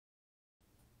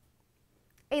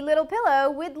A little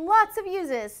pillow with lots of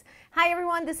uses. Hi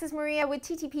everyone, this is Maria with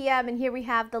TTPM, and here we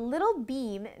have the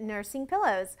littlebeam nursing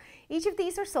pillows. Each of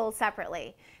these are sold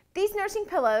separately. These nursing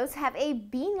pillows have a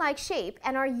bean-like shape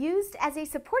and are used as a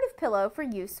supportive pillow for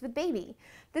use with baby.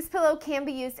 This pillow can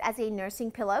be used as a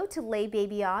nursing pillow to lay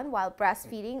baby on while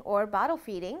breastfeeding or bottle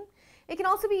feeding. It can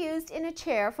also be used in a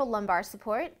chair for lumbar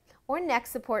support or neck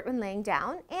support when laying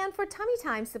down, and for tummy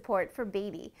time support for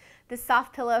baby. This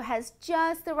soft pillow has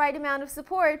just the right amount of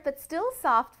support, but still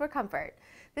soft for comfort.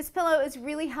 This pillow is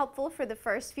really helpful for the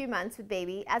first few months with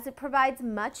baby, as it provides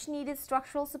much needed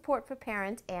structural support for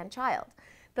parent and child.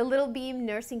 The littlebeam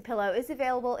nursing pillow is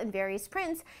available in various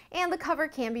prints, and the cover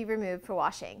can be removed for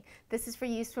washing. This is for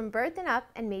use from birth and up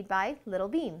and made by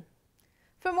littlebeam.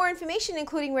 For more information,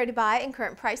 including where to buy and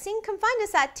current pricing, come find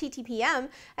us at TTPM,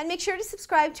 and make sure to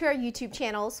subscribe to our YouTube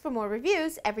channels for more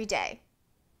reviews every day.